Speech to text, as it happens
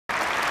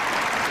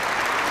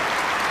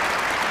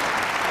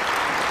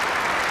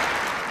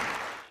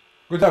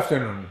Good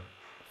afternoon.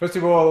 First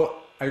of all,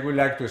 I would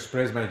like to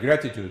express my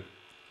gratitude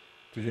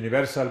to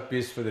Universal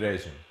Peace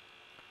Federation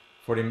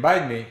for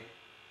inviting me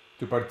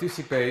to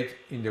participate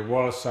in the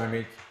World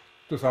Summit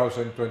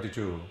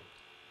 2022,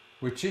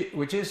 which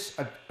is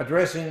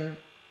addressing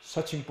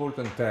such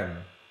important theme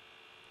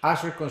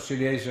as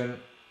reconciliation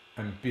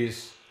and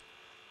peace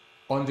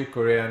on the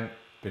Korean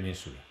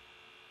Peninsula.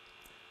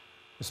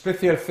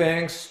 Special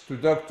thanks to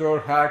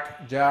Dr.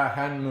 Hak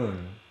Ja-han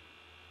Moon,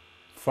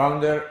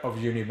 founder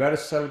of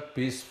Universal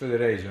Peace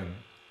Federation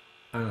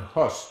and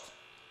host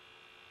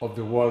of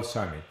the World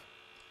Summit,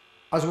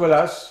 as well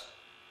as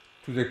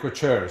to the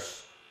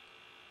co-chairs,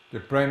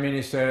 the Prime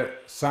Minister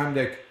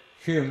Samdech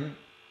Hun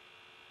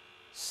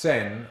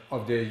Sen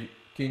of the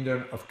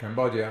Kingdom of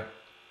Cambodia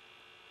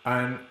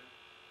and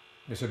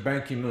Mr.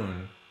 Ban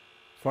Ki-moon,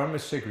 former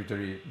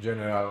Secretary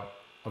General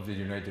of the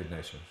United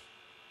Nations.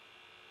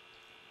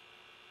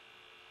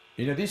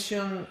 In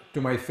addition to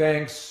my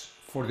thanks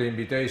for the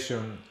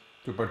invitation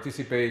to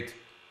participate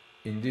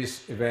in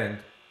this event,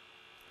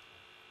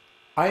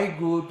 I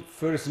would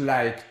first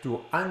like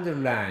to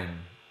underline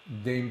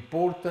the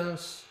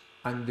importance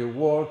and the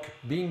work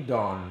being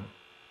done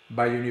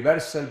by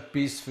Universal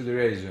Peace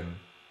Federation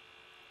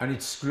and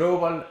its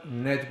global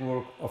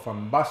network of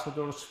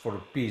ambassadors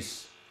for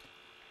peace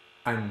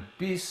and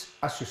peace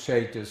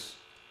associates,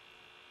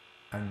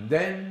 and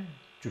then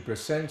to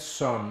present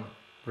some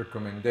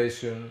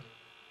recommendations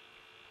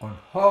on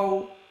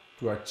how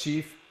to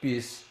achieve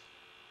peace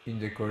in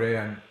the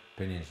Korean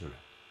Peninsula.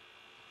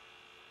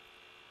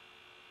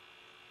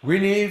 We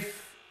live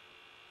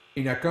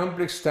in a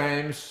complex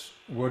times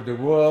where the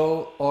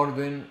world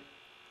order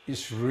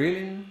is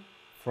reeling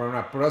from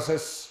a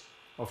process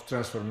of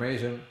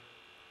transformation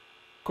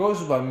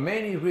caused by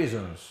many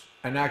reasons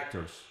and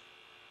actors,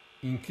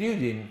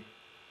 including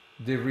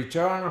the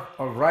return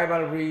of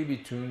rivalry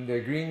between the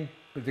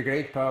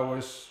great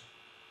powers,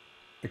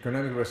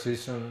 economic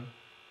racism,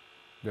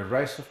 the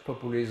rise of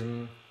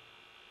populism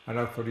and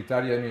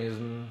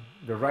authoritarianism,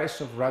 the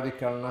rise of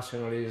radical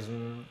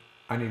nationalism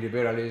and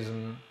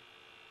illiberalism,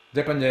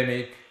 the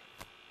pandemic,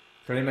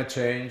 climate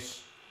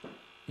change,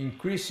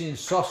 increasing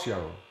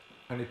social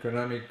and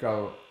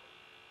economical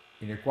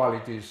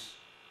inequalities,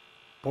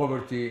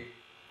 poverty,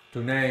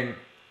 to name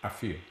a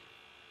few.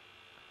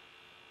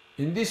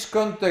 In this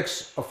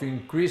context of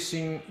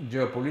increasing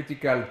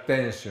geopolitical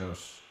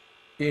tensions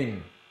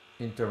in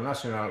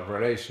international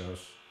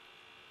relations,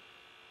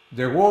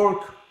 the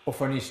work of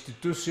an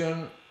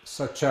institution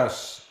such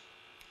as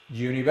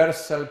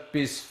Universal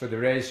Peace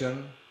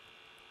Federation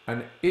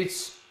and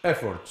its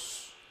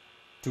efforts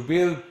to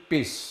build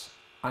peace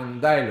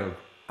and dialogue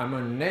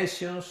among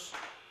nations,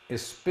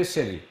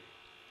 especially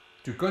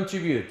to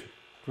contribute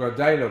to a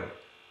dialogue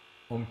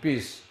on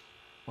peace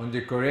on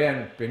the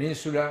Korean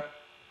Peninsula,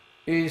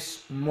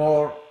 is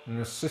more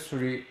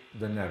necessary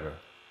than ever.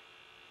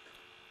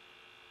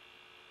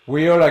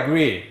 We all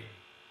agree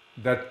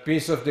that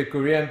peace of the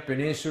Korean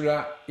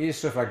Peninsula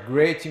is of a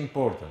great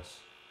importance.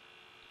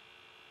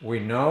 We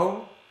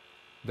know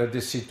that the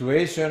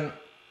situation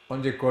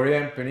on the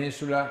Korean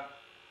Peninsula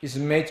is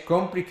made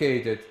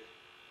complicated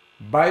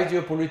by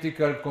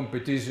geopolitical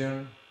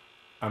competition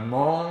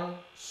among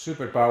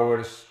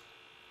superpowers,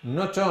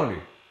 not only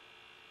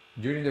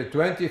during the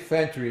 20th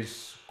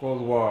century's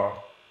Cold War,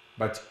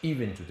 but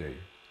even today.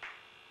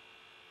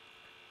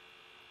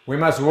 We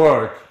must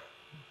work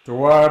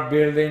toward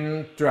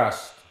building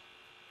trust,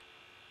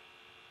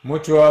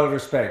 mutual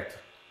respect,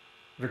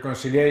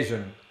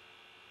 reconciliation,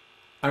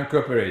 and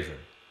cooperation.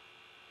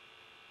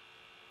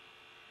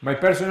 My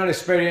personal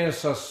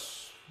experience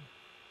as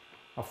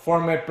a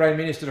former Prime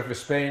Minister of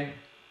Spain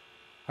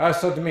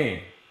has taught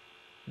me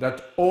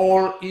that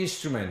all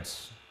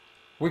instruments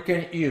we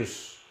can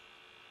use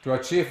to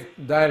achieve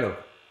dialogue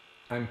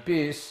and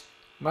peace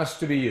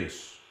must be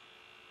used.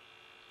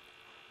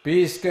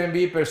 Peace can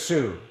be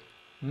pursued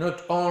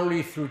not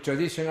only through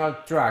traditional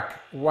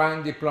track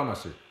one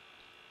diplomacy,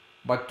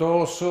 but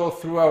also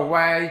through a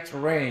wide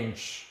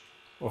range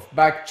of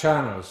back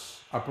channels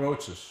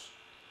approaches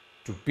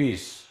to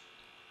peace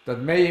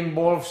that may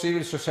involve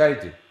civil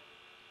society,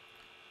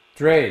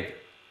 trade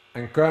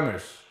and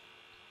commerce,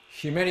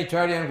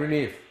 humanitarian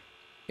relief,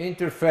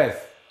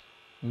 interfaith,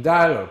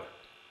 dialogue,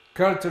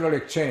 cultural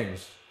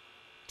exchange,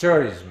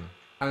 tourism,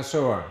 and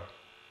so on.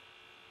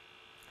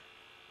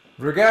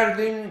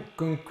 Regarding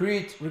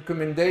concrete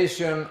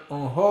recommendations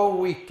on how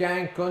we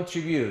can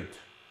contribute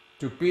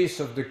to peace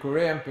of the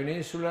Korean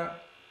Peninsula,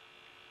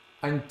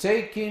 and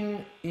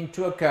taking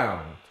into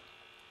account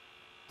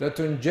that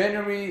on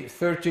January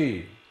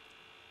 30,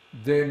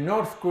 the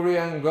North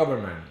Korean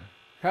government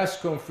has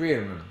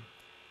confirmed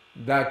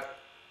that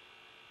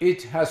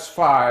it has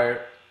fired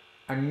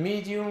a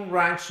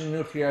medium-range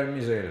nuclear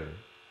missile,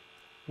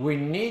 we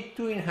need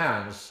to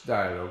enhance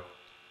dialogue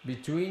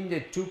between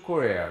the two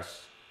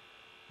Koreas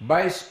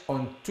based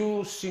on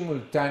two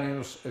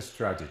simultaneous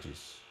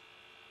strategies: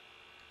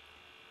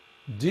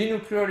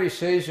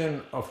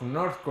 denuclearization of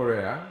North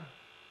Korea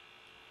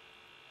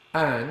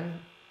and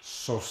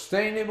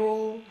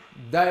sustainable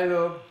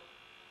dialogue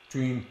to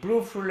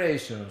improve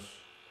relations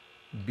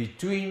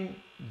between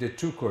the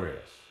two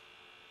Koreas.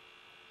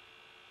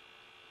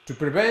 To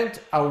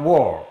prevent a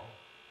war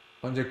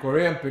on the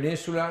Korean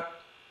Peninsula,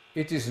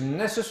 it is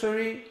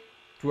necessary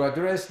to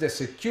address the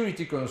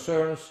security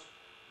concerns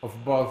of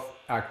both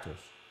actors.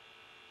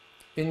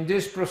 In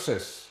this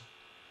process,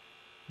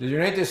 the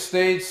United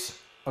States,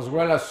 as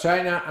well as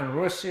China and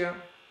Russia,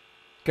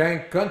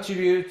 can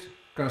contribute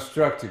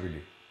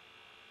constructively.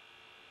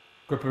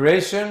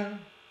 Cooperation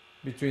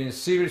between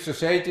civil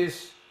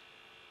societies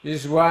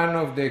is one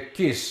of the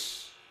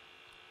keys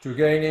to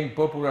gaining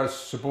popular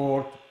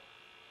support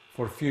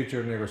for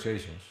future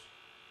negotiations.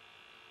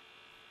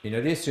 In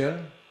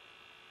addition,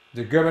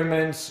 the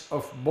governments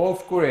of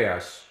both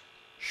Koreas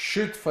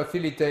should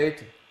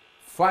facilitate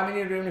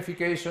family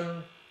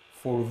reunification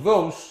for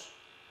those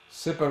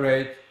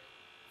separate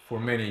for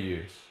many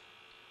years.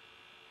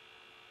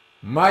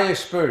 My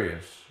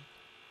experience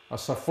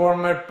as a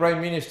former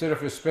Prime Minister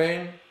of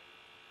Spain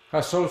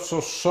has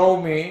also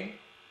shown me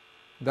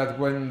that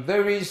when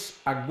there is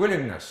a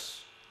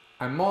willingness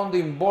among the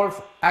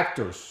involved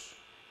actors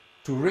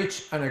to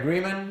reach an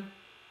agreement,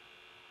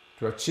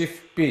 to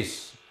achieve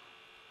peace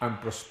and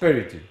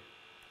prosperity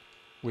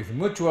with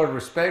mutual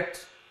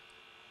respect,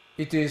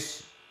 it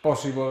is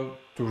possible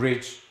to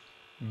reach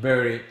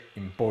very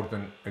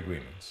important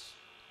agreements.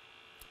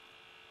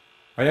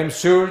 I am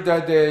sure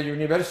that the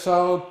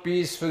Universal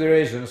Peace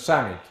Federation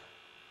Summit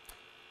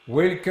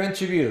will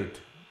contribute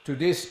to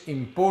this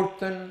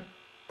important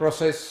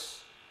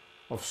process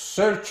of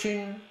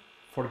searching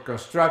for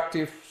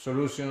constructive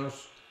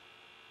solutions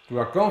to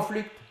a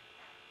conflict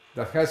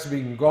that has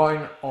been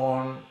going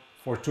on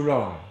for too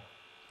long.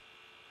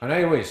 And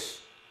I wish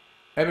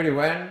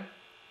everyone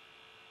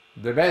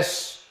the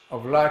best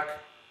of luck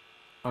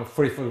and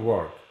fruitful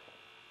work.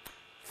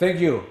 Thank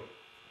you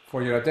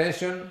for your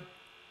attention.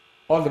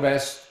 All the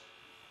best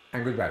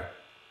and goodbye.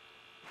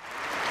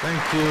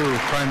 Thank you,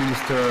 Prime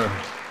Minister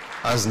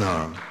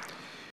Aznar.